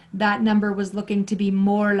 that number was looking to be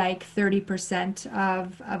more like 30%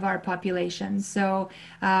 of our population. So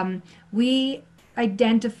we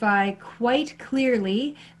identify quite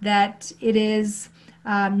clearly that it is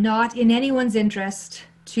not in anyone's interest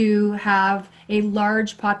to have a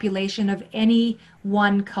large population of any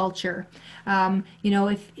one culture. You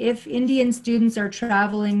know, if Indian students are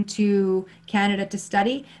traveling to Canada to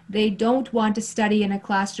study, they don't want to study in a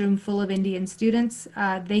classroom full of Indian students.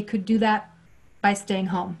 They could do that by staying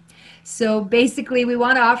home. So basically, we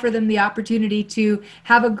want to offer them the opportunity to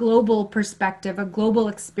have a global perspective, a global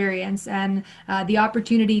experience, and the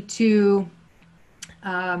opportunity to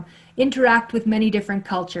interact with many different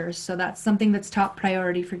cultures. So that's something that's top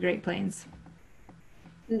priority for Great Plains.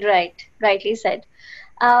 Right. Rightly said.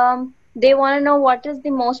 They want to know what is the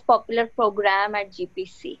most popular program at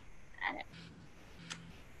GPC.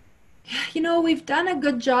 You know, we've done a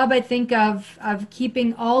good job, I think, of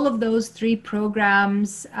keeping all of those three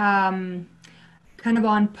programs kind of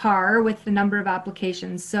on par with the number of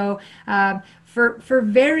applications. So for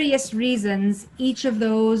various reasons, each of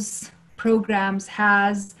those programs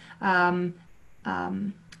has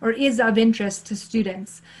or is of interest to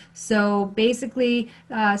students. So basically,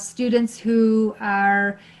 students who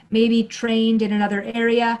are maybe trained in another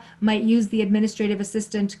area might use the administrative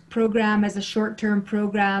assistant program as a short-term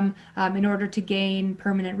program in order to gain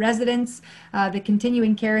permanent residence. The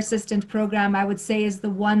continuing care assistant program, I would say, is the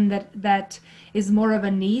one that is more of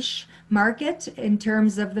a niche market in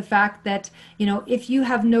terms of the fact that, you know, if you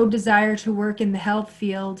have no desire to work in the health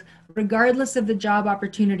field, regardless of the job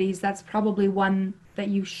opportunities, that's probably one that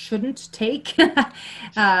you shouldn't take.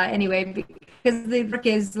 Anyway, because the work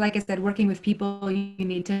is, like I said, working with people,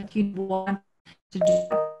 you want to do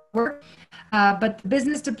work. But the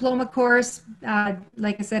business diploma course,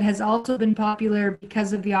 like I said, has also been popular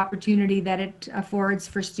because of the opportunity that it affords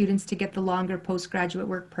for students to get the longer postgraduate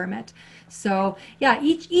work permit. So yeah,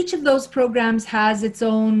 each of those programs has its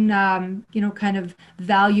own, you know, kind of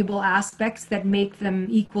valuable aspects that make them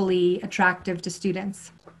equally attractive to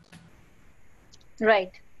students.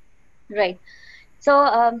 Right. Right.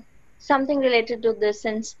 So Something related to this,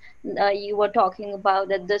 since you were talking about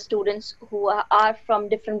that the students who are from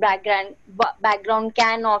different background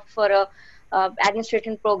can opt for a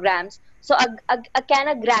administration programs. So can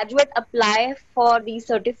a graduate apply for these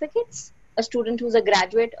certificates? A student who's a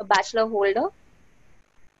graduate, a bachelor holder?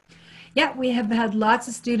 Yeah, we have had lots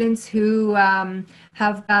of students who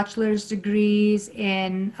have bachelor's degrees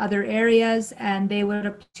in other areas, and they would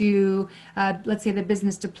apply to, let's say, the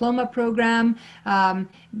business diploma program.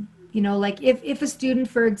 Like if a student,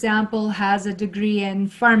 for example, has a degree in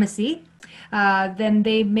pharmacy, then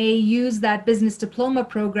they may use that business diploma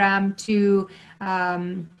program to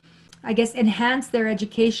I guess, enhance their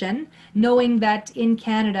education, knowing that in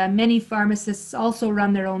Canada, many pharmacists also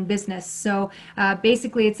run their own business. So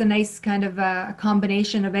basically, it's a nice kind of a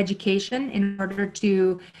combination of education in order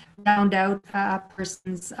to round out a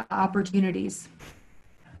person's opportunities.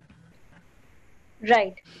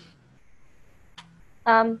 Right.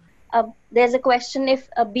 There's a question if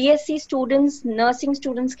BSc students, nursing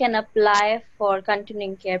students can apply for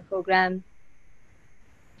continuing care program.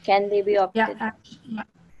 Can they be opted? Yeah,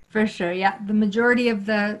 for sure. Yeah, the majority of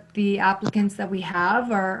the applicants that we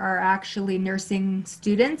have are actually nursing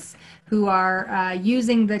students who are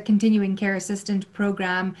using the continuing care assistant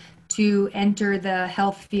program to enter the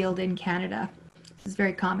health field in Canada. This is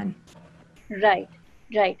very common. Right,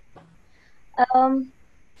 right.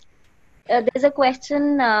 There's a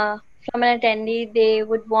question from an attendee. They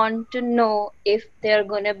would want to know if there are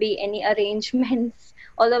going to be any arrangements,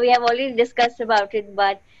 although we have already discussed about it,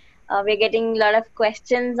 but we're getting a lot of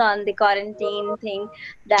questions on the quarantine thing,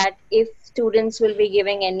 that if students will be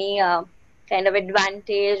giving any kind of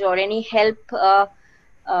advantage or any help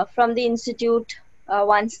from the institute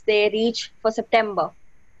once they reach for September.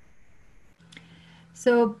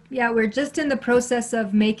 So yeah, we're just in the process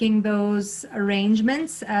of making those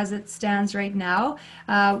arrangements as it stands right now.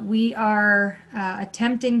 We are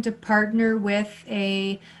attempting to partner with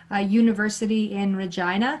a university in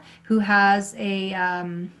Regina who has a,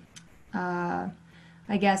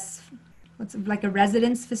 I guess, what's like a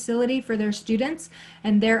residence facility for their students,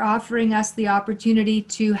 and they're offering us the opportunity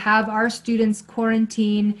to have our students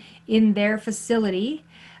quarantine in their facility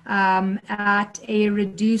at a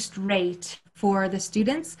reduced rate for the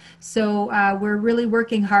students. So we're really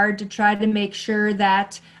working hard to try to make sure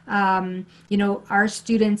that our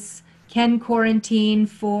students can quarantine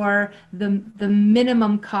for the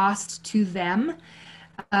minimum cost to them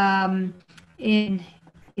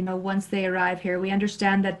once they arrive here. We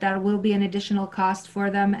understand that there will be an additional cost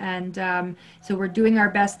for them, and so we're doing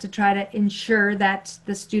our best to try to ensure that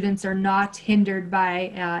the students are not hindered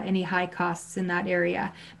by any high costs in that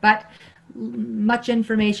area. But much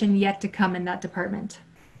information yet to come in that department.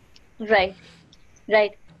 Right,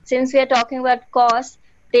 right. Since we are talking about cost,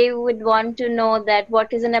 they would want to know that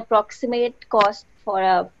what is an approximate cost for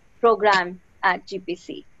a program at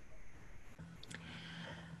GPC?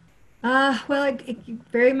 Well, it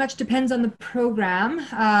very much depends on the program,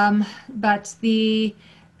 but the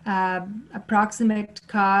approximate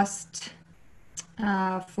cost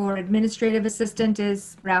for administrative assistant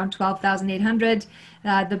is around 12,800.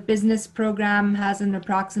 The business program has an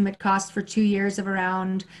approximate cost for 2 years of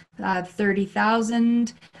around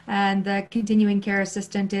 30,000, and the continuing care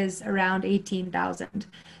assistant is around 18,000.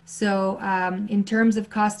 So in terms of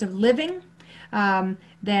cost of living,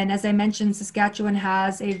 then, as I mentioned, Saskatchewan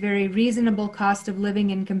has a very reasonable cost of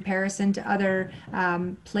living in comparison to other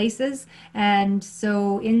places. And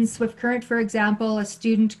so in Swift Current, for example, a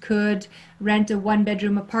student could rent a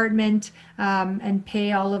one-bedroom apartment and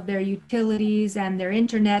pay all of their utilities and their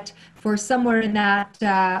internet for somewhere in that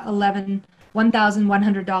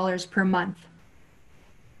 $1,100 per month.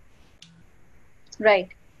 Right.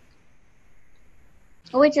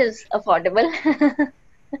 Which is affordable.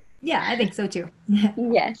 Yeah, I think so too.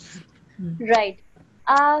 Yes, right.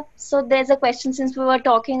 So there's a question, since we were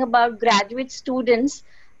talking about graduate students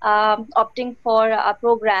opting for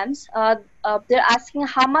programs, they're asking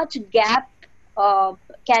how much gap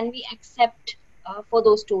can we accept for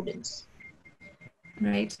those students?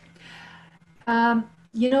 Right.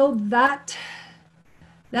 That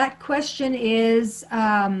question is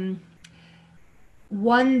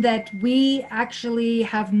one that we actually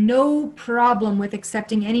have no problem with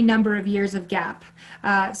accepting any number of years of gap.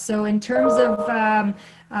 So in terms of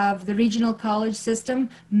the regional college system,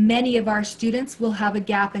 many of our students will have a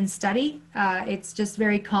gap in study. It's just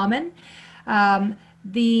very common.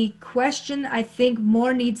 The question, I think,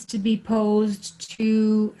 more needs to be posed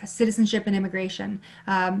to citizenship and immigration.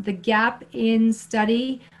 The gap in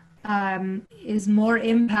study is more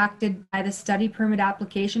impacted by the study permit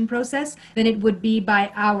application process than it would be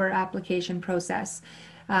by our application process.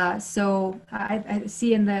 So I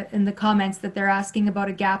see in the comments that they're asking about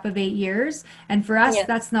a gap of 8 years, and for us, Yeah.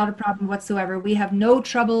 that's not a problem whatsoever. We have no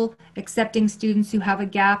trouble accepting students who have a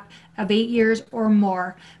gap of 8 years or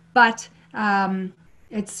more, but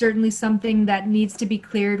it's certainly something that needs to be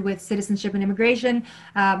cleared with citizenship and immigration.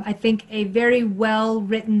 I think a very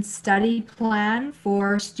well-written study plan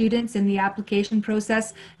for students in the application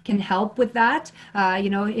process can help with that.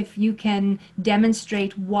 If you can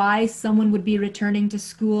demonstrate why someone would be returning to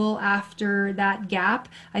school after that gap,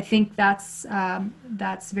 I think that's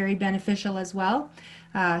very beneficial as well.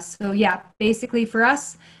 So yeah, basically for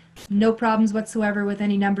us, no problems whatsoever with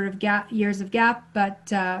any number of years of gap,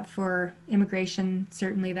 but for immigration,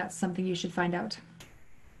 certainly that's something you should find out.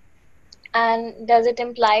 And does it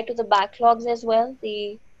imply to the backlogs as well,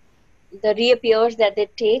 the reappears that they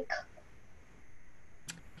take?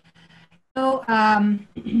 So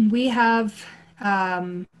we have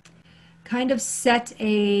kind of set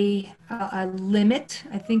a limit.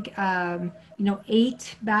 I think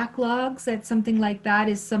 8 backlogs. That something like that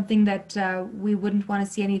is something that we wouldn't want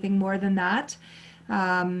to see anything more than that.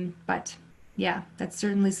 But yeah, that's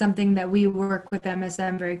certainly something that we work with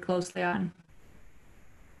MSM very closely on.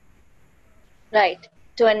 Right.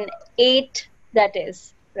 To an 8, that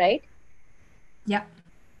is, right? Yeah.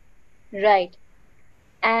 Right.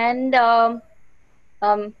 And are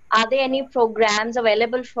there any programs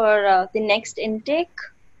available for the next intake?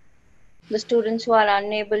 The students who are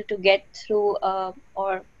unable to get through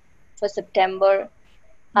or for September,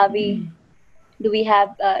 do we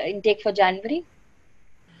have intake for January?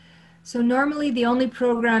 So normally the only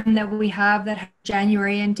program that we have that has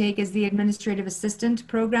January intake is the administrative assistant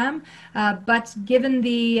program. But given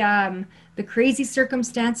the crazy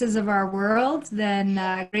circumstances of our world, then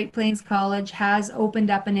Great Plains College has opened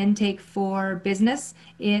up an intake for business,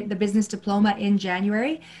 the business diploma in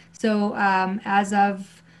January. So as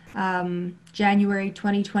of January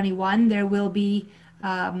 2021, there will be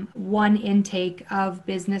one intake of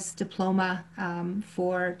business diploma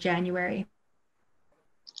for January.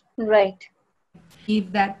 Right.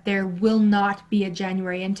 That there will not be a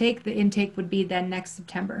January intake. The intake would be then next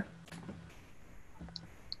September.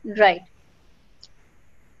 Right.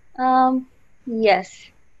 Yes.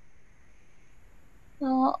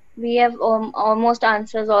 We have almost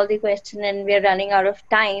answered all the questions and we are running out of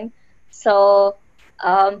time. So,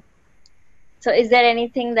 so is there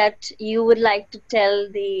anything that you would like to tell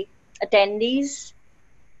the attendees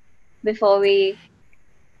before we?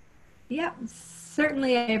 Yeah,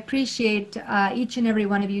 certainly. I appreciate each and every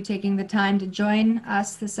one of you taking the time to join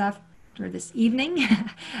us this evening.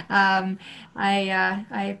 I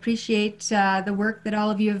appreciate the work that all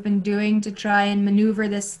of you have been doing to try and maneuver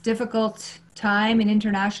this difficult time in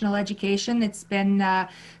international education. It's been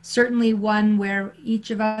certainly one where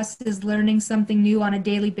each of us is learning something new on a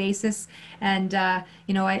daily basis, and I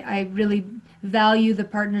really value the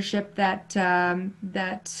partnership that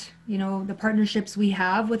the partnerships we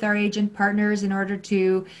have with our agent partners in order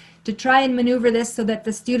to try and maneuver this so that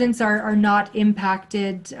the students are not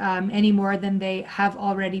impacted any more than they have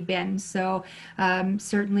already been. So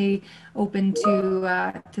certainly open to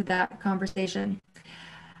that conversation.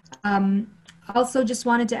 Also just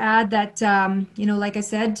wanted to add that, like I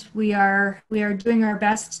said, we are doing our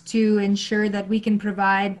best to ensure that we can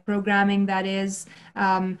provide programming that is,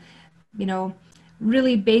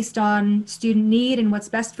 really based on student need and what's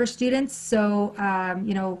best for students. So,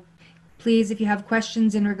 please, if you have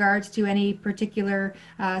questions in regards to any particular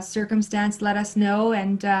circumstance, let us know,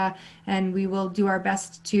 and we will do our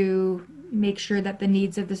best to make sure that the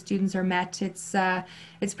needs of the students are met.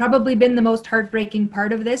 It's probably been the most heartbreaking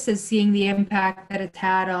part of this, is seeing the impact that it's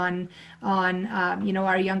had on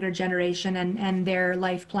our younger generation and their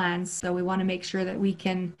life plans. So we want to make sure that we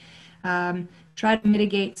can try to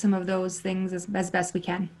mitigate some of those things as best we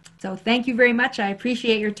can. So thank you very much. I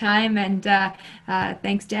appreciate your time, and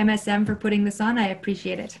thanks to MSM for putting this on. I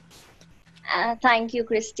appreciate it. Thank you,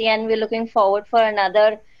 Kristy, and we're looking forward for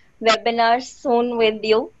another webinar soon with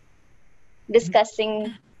you,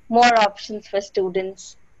 discussing more options for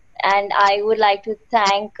students. And I would like to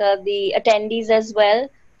thank the attendees as well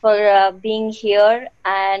for being here,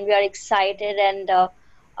 and we are excited, and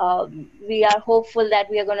we are hopeful that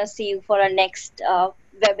we are going to see you for our next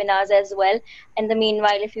webinars as well. In the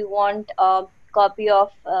meanwhile, if you want a copy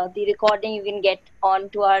of the recording, you can get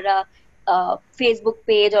onto our Facebook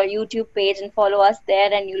page or YouTube page and follow us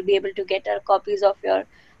there, and you'll be able to get our copies of your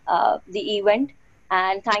the event.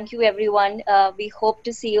 And thank you, everyone. We hope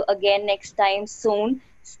to see you again next time soon.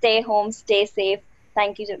 Stay home, stay safe.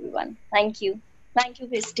 Thank you, everyone. Thank you. Thank you,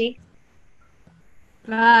 Kristy.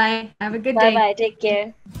 Bye. Have a good day. Bye-bye. Take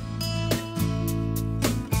care.